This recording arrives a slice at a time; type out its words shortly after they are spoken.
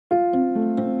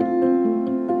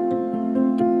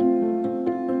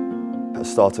I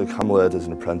started at Camelot as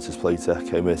an apprentice plater,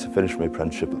 came here to finish my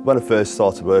apprenticeship. When I first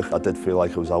started work, I did feel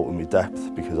like I was out of my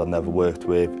depth because I'd never worked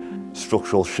with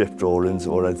structural ship drawings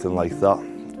or anything like that.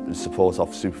 The support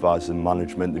of supervisors and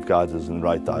management have guided us in the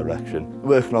right direction.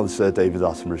 Working on the Sir David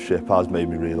Attenborough ship has made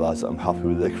me realise that I'm happy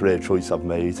with the career choice I've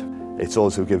made. It's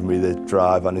also given me the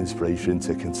drive and inspiration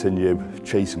to continue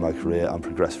chasing my career and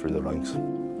progress through the ranks.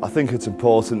 I think it's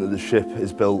important that the ship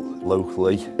is built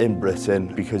locally in Britain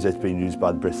because it's been used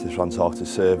by the British Antarctic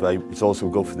Survey. It's also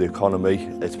good for the economy.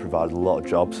 It's provided a lot of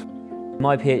jobs.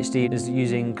 My PhD is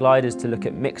using gliders to look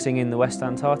at mixing in the West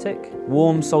Antarctic.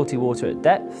 Warm, salty water at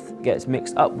depth gets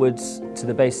mixed upwards to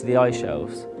the base of the ice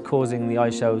shelves, causing the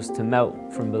ice shelves to melt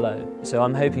from below. So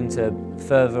I'm hoping to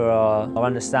further our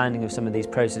understanding of some of these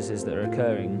processes that are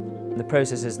occurring. The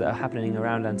processes that are happening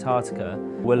around Antarctica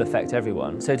will affect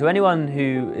everyone. So to anyone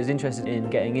who is interested in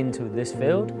getting into this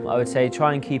field, I would say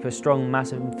try and keep a strong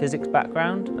maths and physics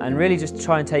background and really just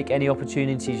try and take any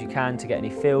opportunities you can to get any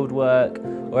field work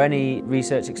or any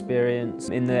research experience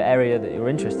in the area that you're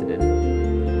interested in.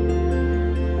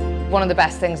 One of the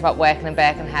best things about working in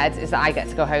Birkenhead is that I get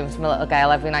to go home to my little girl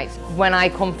every night. When I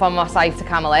come from my site to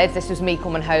Camelot, this was me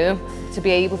coming home. To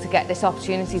be able to get this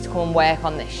opportunity to come and work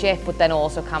on this ship, but then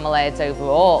also Camelot's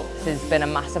overall, has been a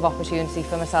massive opportunity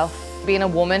for myself. Being a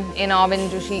woman in our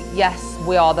industry, yes,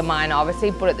 we are the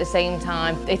minority, but at the same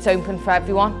time, it's open for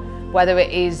everyone. Whether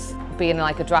it is being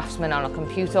like a draftsman on a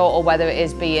computer or whether it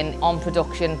is being on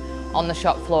production on the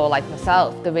shop floor like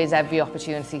myself, there is every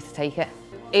opportunity to take it.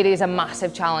 It is a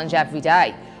massive challenge every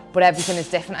day, but everything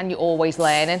is different and you're always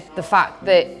learning. The fact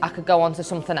that I could go on to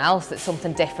something else, that's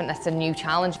something different, that's a new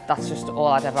challenge, that's just all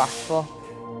I'd ever ask for.